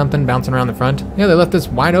front or something? Bouncing around the front? Yeah, they left this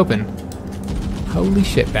wide open. Holy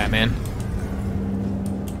shit, Batman.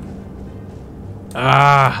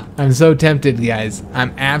 I'm so tempted, guys.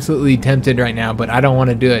 I'm absolutely tempted right now, but I don't want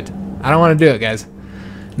to do it. I don't want to do it, guys.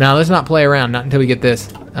 Now, let's not play around, not until we get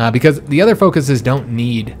this. Because the other focuses don't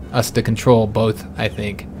need us to control both, I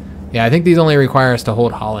think. Yeah, I think these only require us to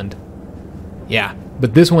hold Holland. Yeah,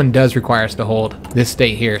 but this one does require us to hold this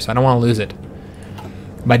state here, so I don't want to lose it.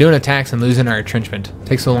 By doing attacks and losing our entrenchment. It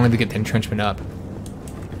takes so long to get the entrenchment up.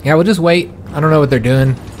 Yeah, we'll just wait. I don't know what they're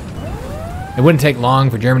doing. It wouldn't take long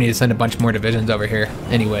for Germany to send a bunch more divisions over here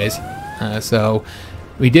anyways. So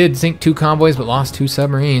we did sink 2 convoys but lost 2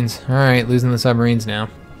 submarines. Alright, losing the submarines now.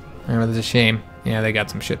 Alright, well, that's a shame. Yeah, they got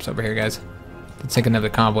some ships over here, guys. Let's sink another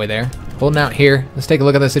convoy there. Holding out here. Let's take a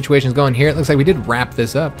look at the situations going here. It looks like we did wrap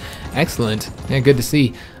this up. Excellent. Yeah, good to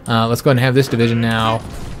see. Let's go ahead and have this division now.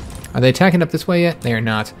 Are they attacking up this way yet? They are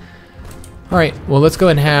not. Alright, well, let's go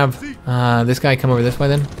ahead and have this guy come over this way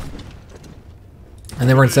then. And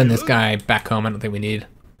then we're going to send this guy back home. I don't think we need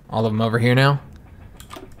all of them over here now.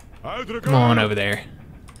 Come on over there.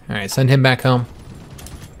 Alright, send him back home.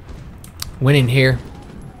 Winning here.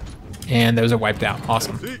 And those are wiped out.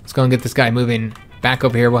 Awesome. Let's go and get this guy moving back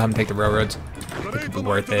over here. We'll have him take the railroads. I think it'll be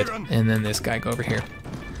worth it. And then this guy go over here.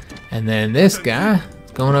 And then this guy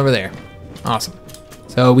is going over there. Awesome.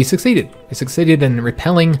 So we succeeded. We succeeded in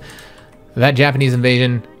repelling that Japanese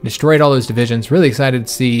invasion. Destroyed all those divisions. Really excited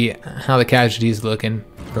to see how the casualties looking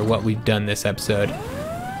for what we've done this episode.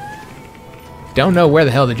 Don't know where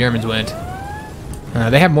the hell the Germans went.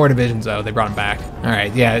 They have more divisions though. They brought them back.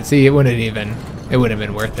 Alright, yeah, see, it wouldn't have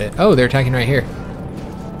been worth it. Oh, they're attacking right here.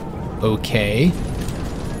 Okay.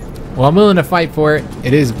 Well, I'm willing to fight for it.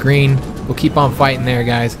 It is green. We'll keep on fighting there,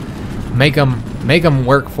 guys. Make them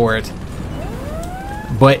work for it.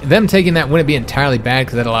 But them taking that wouldn't be entirely bad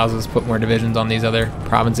because that allows us to put more divisions on these other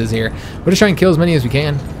provinces here. We'll just try and kill as many as we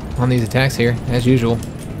can on these attacks here, as usual.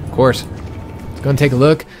 Of course. Let's go and take a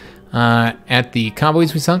look at the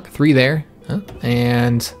convoys we sunk. 3 there.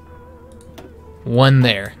 And 1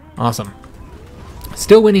 there. Awesome.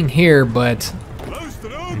 Still winning here, but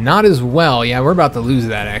not as well. Yeah, we're about to lose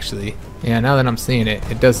that, actually. Yeah, now that I'm seeing it,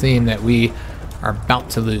 it does seem that we are about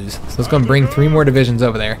to lose. So let's go and bring 3 more divisions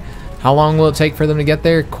over there. How long will it take for them to get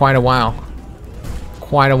there? Quite a while.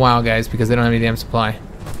 Quite a while, guys, because they don't have any damn supply.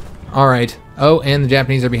 All right. Oh, and the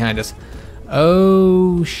Japanese are behind us.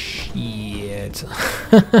 Oh, shit.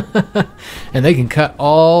 And they can cut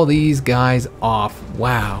all these guys off.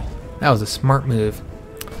 Wow. That was a smart move.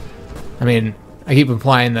 I mean, I keep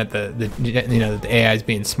implying that the AI is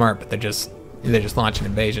being smart, but they're just launching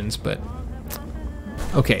invasions. But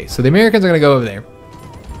okay, so the Americans are gonna go over there.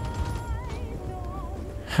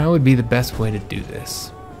 How would be the best way to do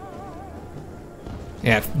this?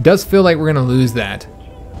 Yeah, it does feel like we're gonna lose that.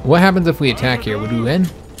 What happens if we attack here? Would we win?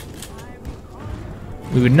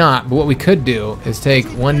 We would not, but what we could do is take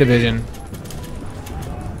 1 division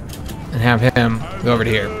and have him go over to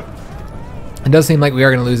here. It does seem like we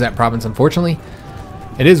are going to lose that province, unfortunately.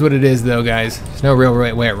 It is what it is, though, guys. There's no real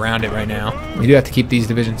way around it right now. We do have to keep these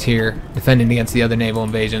divisions here, defending against the other naval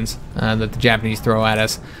invasions that the Japanese throw at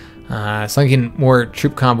us. Sunken more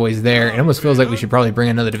troop convoys there. It almost feels like we should probably bring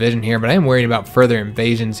another division here, but I am worried about further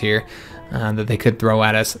invasions here that they could throw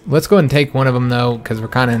at us. Let's go ahead and take one of them, though, because we're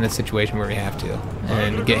kind of in a situation where we have to,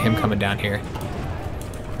 and get him coming down here.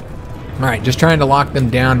 All right, just trying to lock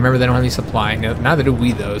them down. Remember, they don't have any supply. Neither do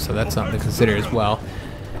we, though, so that's something to consider as well.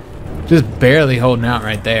 Just barely holding out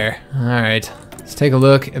right there. All right, let's take a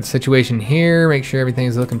look at the situation here. Make sure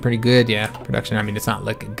everything's looking pretty good. Yeah, production, I mean, it's not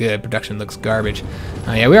looking good. Production looks garbage.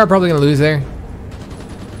 Yeah, we are probably going to lose there.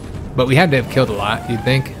 But we had to have killed a lot, you'd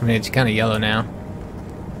think. I mean, it's kind of yellow now.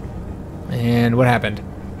 And what happened?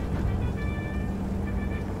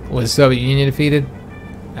 Was the Soviet Union defeated?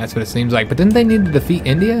 That's what it seems like. But didn't they need to defeat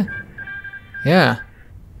India? Yeah.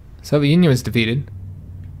 Soviet Union was defeated.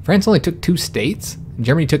 France only took 2 states.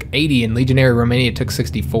 Germany took 80 and Legionary Romania took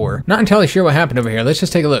 64. Not entirely sure what happened over here. Let's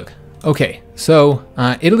just take a look. Okay, so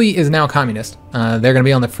Italy is now communist. They're going to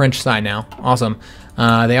be on the French side now. Awesome.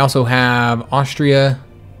 They also have Austria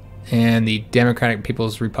and the Democratic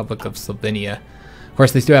People's Republic of Slovenia. Of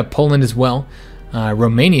course, they still have Poland as well.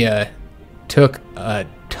 Romania took a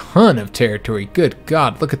ton of territory. Good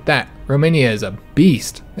God, look at that. Romania is a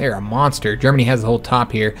beast. They're a monster. Germany has the whole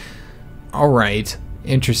top here. All right,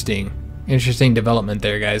 interesting. Interesting development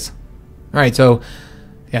there, guys. All right, so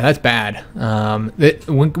yeah, that's bad.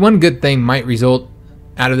 One good thing might result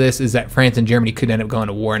out of this is that France and Germany could end up going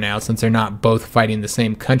to war now, since they're not both fighting the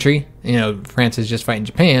same country. You know, France is just fighting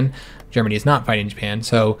Japan. Germany is not fighting Japan.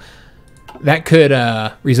 So that could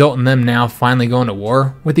result in them now finally going to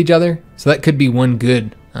war with each other. So that could be one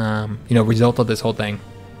good, result of this whole thing.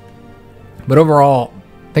 But overall,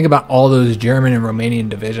 think about all those German and Romanian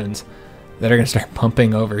divisions that are going to start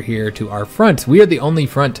pumping over here to our front. We are the only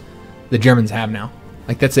front the Germans have now.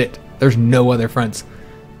 Like, that's it. There's no other fronts.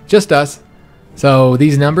 Just us. So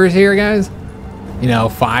these numbers here, guys,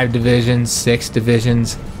 5 divisions, 6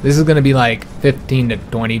 divisions. This is going to be like 15 to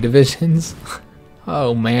 20 divisions.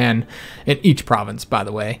 Oh, man. In each province, by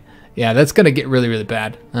the way. Yeah, that's going to get really, really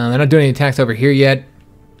bad. They're not doing any attacks over here yet.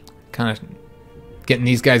 Kind of getting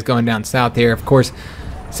these guys going down south here. Of course,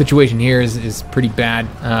 situation here is pretty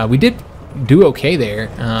bad. We did do okay there.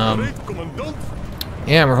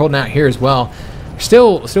 Yeah, we're holding out here as well.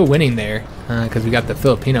 Still winning there because we got the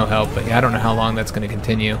Filipino help. But yeah, I don't know how long that's going to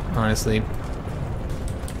continue, honestly.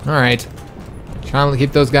 All right. Trying to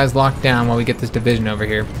keep those guys locked down while we get this division over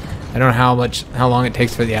here. I don't know how long it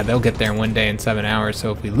takes for they'll get there in 1 day and 7 hours.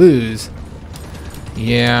 So if we lose,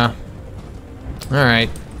 yeah. All right.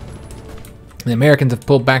 The Americans have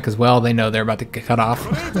pulled back as well. They know they're about to get cut off.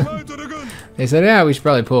 They said, yeah, we should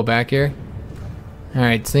probably pull back here. All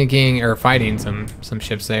right, sinking or fighting some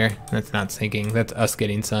ships there. That's not sinking. That's us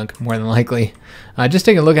getting sunk, more than likely. Just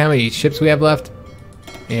taking a look at how many ships we have left.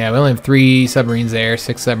 Yeah, we only have 3 submarines there,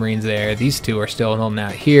 6 submarines there. These 2 are still holding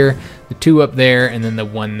out here. The 2 up there, and then the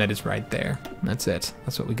 1 that is right there. That's it.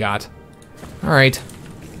 That's what we got. All right.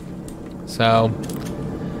 So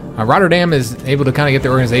Rotterdam is able to kind of get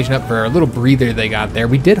their organization up for a little breather they got there.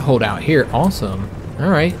 We did hold out here. Awesome. All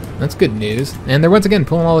right, that's good news. And they're once again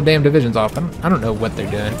pulling all the damn divisions off. I don't know what they're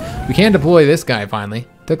doing. We can deploy this guy finally.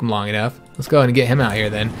 Took him long enough. Let's go ahead and get him out here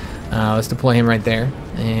then. Let's deploy him right there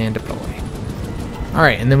and deploy. All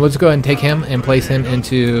right, and then we'll just go ahead and take him and place him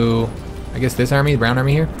into, I guess, this army, the brown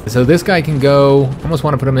army here. So this guy can go, I almost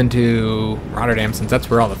want to put him into Rotterdam since that's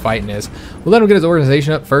where all the fighting is. We'll let him get his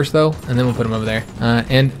organization up first though, and then we'll put him over there.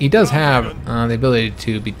 And he does have the ability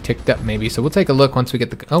to be ticked up maybe. So we'll take a look once we get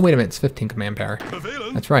the, oh wait a minute, it's 15 command power.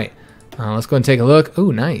 That's right. Let's go and take a look.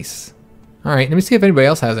 Oh, nice. All right, let me see if anybody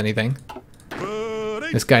else has anything.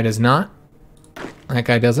 This guy does not. that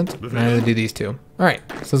guy doesn't. Neither do these two. All right,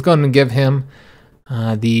 so let's go ahead and give him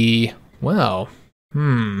well,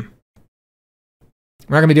 we're not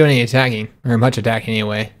gonna be doing any attacking, or much attacking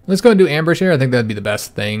anyway. Let's go and do ambush here. I think that'd be the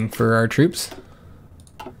best thing for our troops.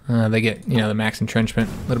 They get, you know, the max entrenchment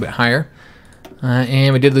a little bit higher.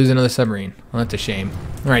 And we did lose another submarine. Well, that's a shame.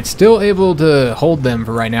 All right, still able to hold them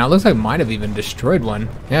for right now. It looks like might have even destroyed one.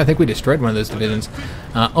 Yeah, I think we destroyed one of those divisions.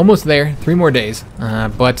 Almost there, 3 more days.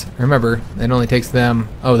 But remember, it only takes them,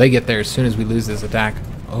 oh, they get there as soon as we lose this attack.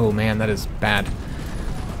 Oh man, that is bad.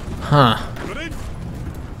 Huh.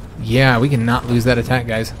 Yeah, we cannot lose that attack,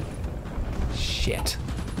 guys. Shit.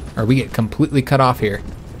 Or we get completely cut off here.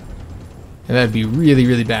 And that'd be really,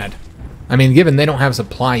 really bad. I mean, given they don't have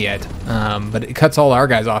supply yet, but it cuts all our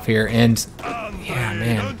guys off here, and yeah,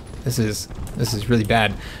 man, this is really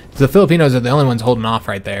bad. The Filipinos are the only ones holding off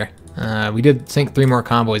right there. We did sink 3 more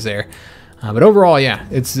convoys there, but overall, yeah,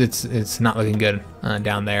 it's not looking good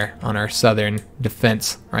down there on our southern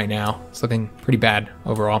defense right now. It's looking pretty bad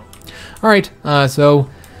overall. All right, so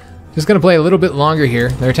just gonna play a little bit longer here.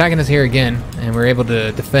 They're attacking us here again, and we're able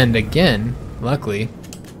to defend again, luckily.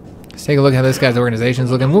 Let's take a look at how this guy's organization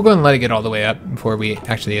is looking. We'll go and let it get all the way up before we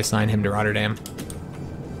actually assign him to Rotterdam.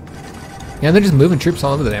 Yeah, they're just moving troops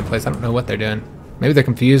all over the damn place. I don't know what they're doing. Maybe they're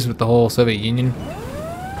confused with the whole Soviet Union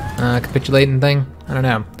capitulating thing. I don't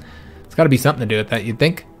know. It's got to be something to do with that, you'd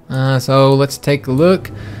think. So let's take a look.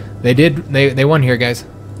 They won here, guys.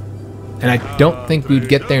 And I don't think we would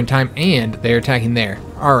get there in time, and they're attacking there.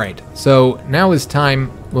 All right, so now is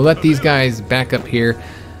time. We'll let these guys back up here.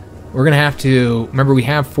 We're gonna have to, remember we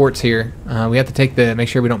have forts here. We have to make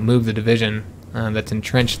sure we don't move the division that's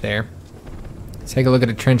entrenched there. Let's take a look at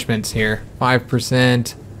entrenchments here.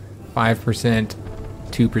 5%, 5%,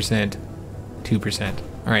 2%, 2%.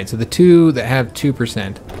 All right, so the 2 that have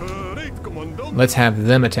 2%, let's have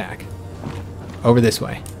them attack over this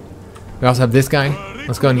way. We also have this guy.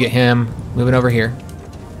 Let's go and get him moving over here.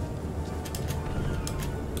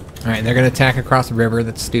 All right, they're gonna attack across the river.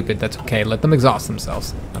 That's stupid. That's okay. Let them exhaust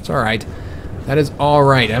themselves. That's all right. That is all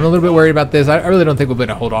right. I'm a little bit worried about this. I really don't think we'll be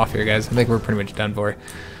able to hold off here, guys. I think we're pretty much done for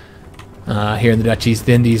here in the Dutch East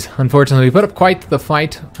Indies. Unfortunately, we put up quite the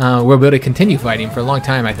fight. We'll be able to continue fighting for a long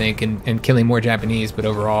time, I think, and killing more Japanese. But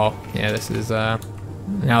overall, yeah, this is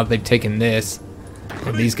now that they've taken this,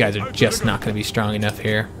 and these guys are just not going to be strong enough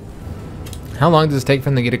here. How long does this take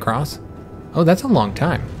for them to get across? Oh, that's a long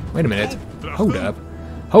time. Wait a minute. Hold up.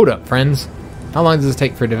 Hold up, friends. How long does this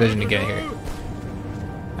take for a division to get here?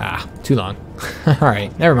 Ah, too long.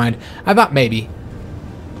 Alright, never mind. I thought maybe.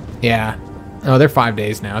 Yeah. Oh, they're 5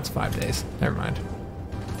 days now. It's 5 days. Never mind.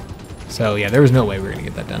 So, yeah, there was no way we were going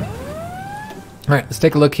to get that done. Alright, let's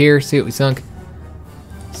take a look here, see what we sunk.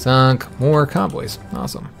 Sunk more convoys.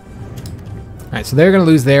 Awesome. Alright, so they're going to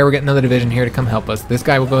lose there. We're getting another division here to come help us. This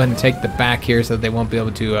guy will go ahead and take the back here so that they won't be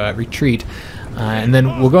able to retreat. And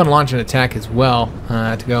then we'll go and launch an attack as well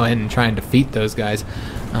to go ahead and try and defeat those guys.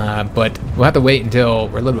 But we'll have to wait until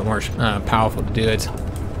we're a little bit more powerful to do it.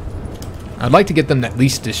 I'd like to get them at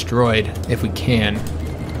least destroyed if we can.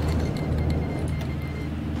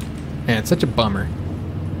 And it's such a bummer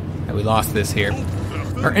that we lost this here.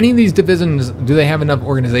 Are any of these divisions, do they have enough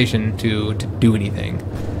organization to do anything?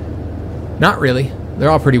 Not really. They're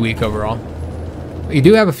all pretty weak overall. You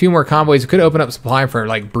do have a few more convoys. It could open up supply for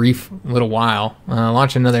like brief little while.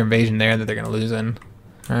 Launch another invasion there that they're going to lose in.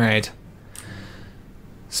 All right.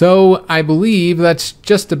 So I believe that's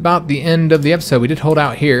just about the end of the episode. We did hold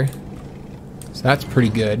out here. So that's pretty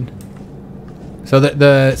good. So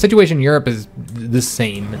the situation in Europe is the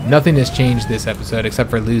same. Nothing has changed this episode except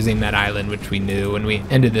for losing that island, which we knew when we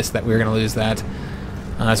ended this that we were going to lose that.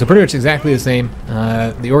 So pretty much exactly the same.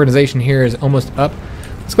 The organization here is almost up.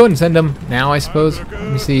 Let's go ahead and send them now, I suppose.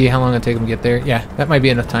 Let me see how long it'll take them to get there. Yeah, that might be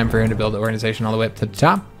enough time for him to build the organization all the way up to the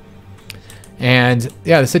top. And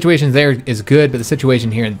yeah, the situation there is good, but the situation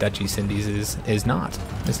here in the Dutch East Indies is not.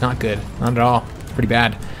 It's not good. Not at all. It's pretty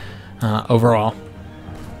bad overall.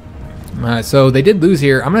 So they did lose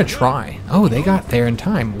here. I'm going to try. Oh, they got there in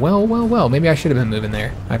time. Well. Maybe I should have been moving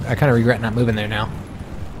there. I kind of regret not moving there now.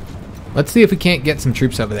 Let's see if we can't get some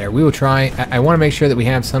troops over there. We will try. I want to make sure that we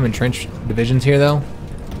have some entrenched divisions here, though.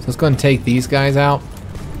 So let's go ahead and take these guys out.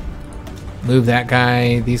 Move that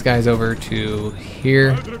guy, these guys over to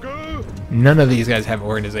here. None of these guys have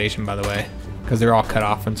organization, by the way, because they're all cut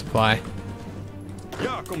off from supply.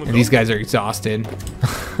 And these guys are exhausted.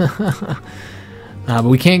 But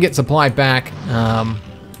we can get supply back. Yeah,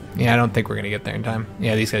 I don't think we're going to get there in time.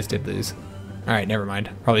 Yeah, these guys did lose. All right, never mind.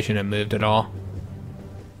 Probably shouldn't have moved at all.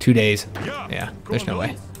 2 days. Yeah, there's no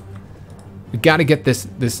way. We got to get this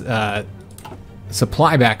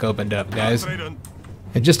supply back opened up, guys.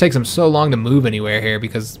 It just takes them so long to move anywhere here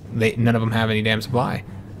because none of them have any damn supply.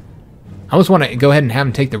 I almost want to go ahead and have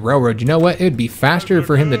him take the railroad. You know what? It would be faster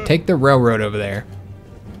for him to take the railroad over there.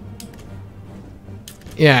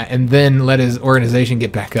 Yeah, and then let his organization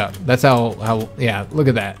get back up. That's how yeah, look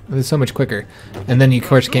at that. It's so much quicker. And then you, of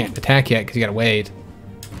course, can't attack yet because you got to wait.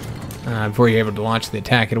 Before you're able to launch the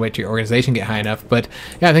attack, you gotta wait till your organization get high enough. But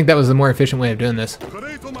yeah, I think that was the more efficient way of doing this.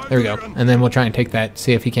 There we go. And then we'll try and take that,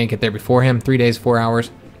 see if he can't get there before him. 3 days, 4 hours.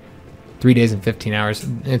 3 days and 15 hours.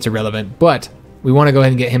 It's irrelevant. But we want to go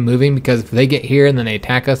ahead and get him moving because if they get here and then they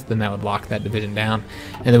attack us, then that would lock that division down.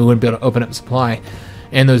 And then we wouldn't be able to open up supply.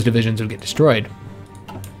 And those divisions would get destroyed.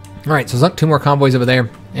 Alright, so sunk 2 more convoys over there.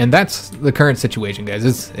 And that's the current situation,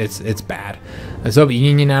 guys. It's bad. The Soviet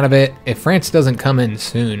Union out of it. If France doesn't come in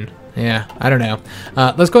soon... Yeah, I don't know.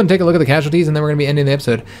 Let's go ahead and take a look at the casualties, and then we're going to be ending the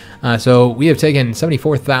episode. So we have taken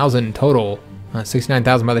 74,000 total,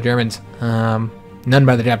 69,000 by the Germans, none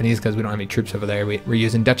by the Japanese because we don't have any troops over there. We're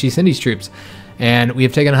using Dutch East Indies troops. And we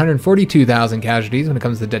have taken 142,000 casualties when it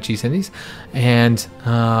comes to the Dutch East Indies. And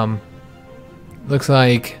looks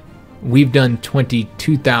like we've done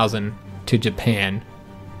 22,000 to Japan.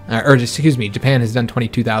 Or excuse me, Japan has done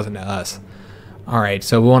 22,000 to us. Alright,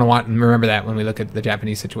 so we want to remember that when we look at the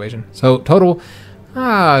Japanese situation. So total,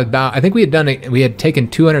 about, I think we had taken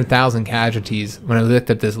 200,000 casualties when I looked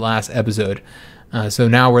at this last episode. So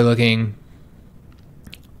now we're looking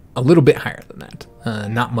a little bit higher than that.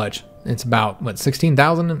 Not much. It's about, what,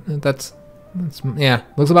 16,000? That's yeah,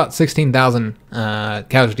 looks about 16,000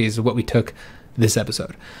 casualties is what we took this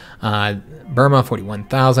episode. Burma,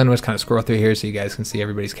 41,000. Let's kind of scroll through here so you guys can see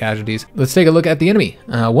everybody's casualties. Let's take a look at the enemy.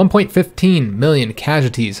 1.15 million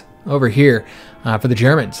casualties over here for the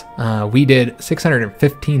Germans. We did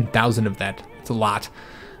 615,000 of that. It's a lot.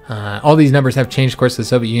 All these numbers have changed. Of course, the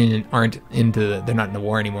Soviet Union they're not in the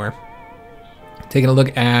war anymore. Taking a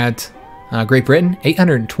look at Great Britain,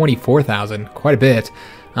 824,000, quite a bit.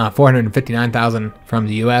 459,000 from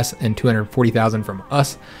the U.S. and 240,000 from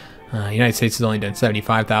us. United States has only done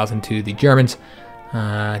 75,000 to the Germans.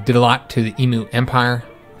 Did a lot to the Emu Empire,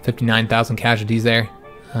 59,000 casualties there.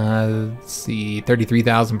 Let's see,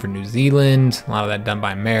 33,000 for New Zealand, a lot of that done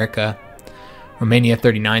by America. Romania,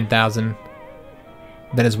 39,000.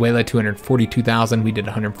 Venezuela, 242,000. We did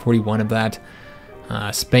 141 of that.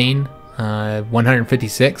 Spain,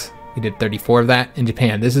 156. We did 34 of that. In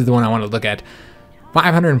Japan, this is the one I want to look at.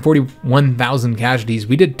 541,000 casualties.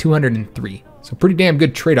 We did 203. So pretty damn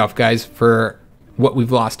good trade-off, guys, for what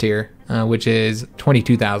we've lost here, which is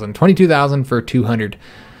 22,000. 22,000 for 200.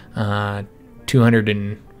 200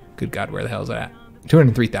 and... Good God, where the hell is that at?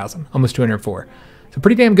 203,000. Almost 204. So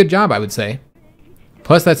pretty damn good job, I would say.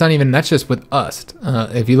 Plus, that's just with us.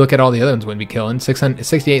 If you look at all the other ones we'd be killing,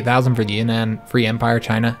 68,000 for the Yunnan Free Empire,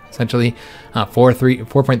 China, essentially.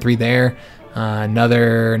 4.3 there.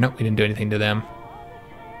 Another... Nope, we didn't do anything to them.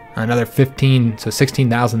 Another 15, so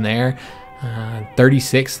 16,000 there.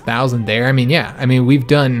 36,000 there. I mean, yeah. I mean, we've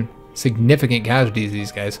done significant casualties,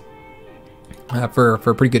 these guys, for a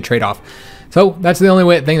pretty good trade-off. So that's the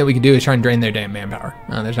only thing that we can do is try and drain their damn manpower.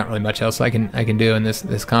 There's not really much else I can do in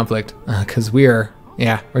this conflict because we're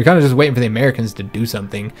kind of just waiting for the Americans to do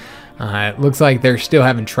something. It looks like they're still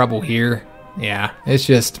having trouble here. Yeah, it's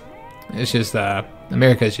just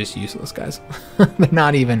America is just useless, guys. they're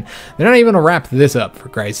not even gonna wrap this up, for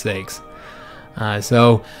Christ's sakes.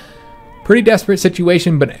 So pretty desperate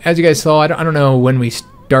situation, but as you guys saw, I don't know when we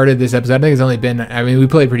started this episode. I think it's only been, I mean, we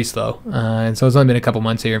played pretty slow, and so it's only been a couple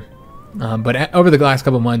months here. But over the last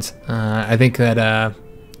couple months, I think that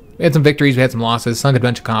we had some victories, we had some losses, sunk a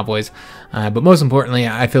bunch of convoys, but most importantly,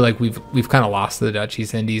 I feel like we've kind of lost the Dutch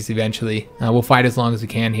East Indies eventually. We'll fight as long as we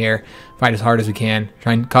can here, fight as hard as we can,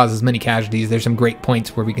 try and cause as many casualties. There's some great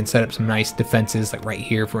points where we can set up some nice defenses, like right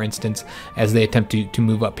here, for instance, as they attempt to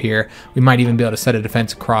move up here. We might even be able to set a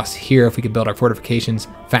defense across here if we could build our fortifications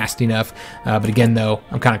fast enough. But again, though,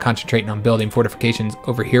 I'm kind of concentrating on building fortifications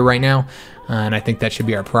over here right now, and I think that should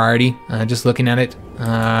be our priority. Just looking at it,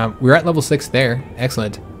 we're at level 6 there.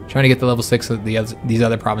 Excellent. Trying to get the level 6 of these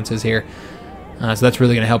other provinces here. So that's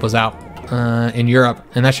really going to help us out in Europe.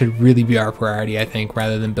 And that should really be our priority, I think,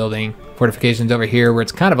 rather than building fortifications over here where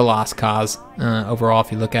it's kind of a lost cause overall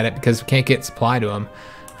if you look at it, because we can't get supply to them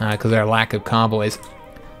because of our lack of convoys.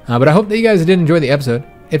 But I hope that you guys did enjoy the episode.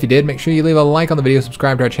 If you did, make sure you leave a like on the video,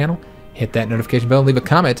 subscribe to our channel, hit that notification bell, and leave a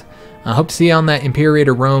comment. I hope to see you on that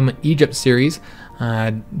Imperator Rome Egypt series.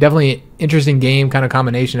 Definitely interesting game, kind of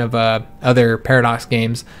combination of other Paradox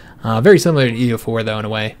games. Very similar to EO4 though in a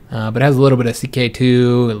way, but it has a little bit of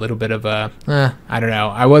CK2, a little bit of I don't know.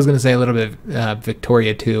 I was going to say a little bit of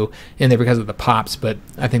Victoria 2 in there because of the pops, but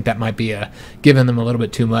I think that might be giving them a little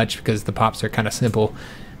bit too much because the pops are kind of simple,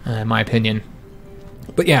 in my opinion.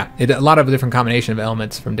 But yeah, a lot of different combination of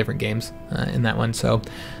elements from different games in that one. So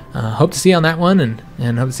hope to see you on that one,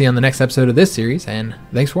 and hope to see you on the next episode of this series. And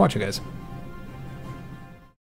thanks for watching, guys.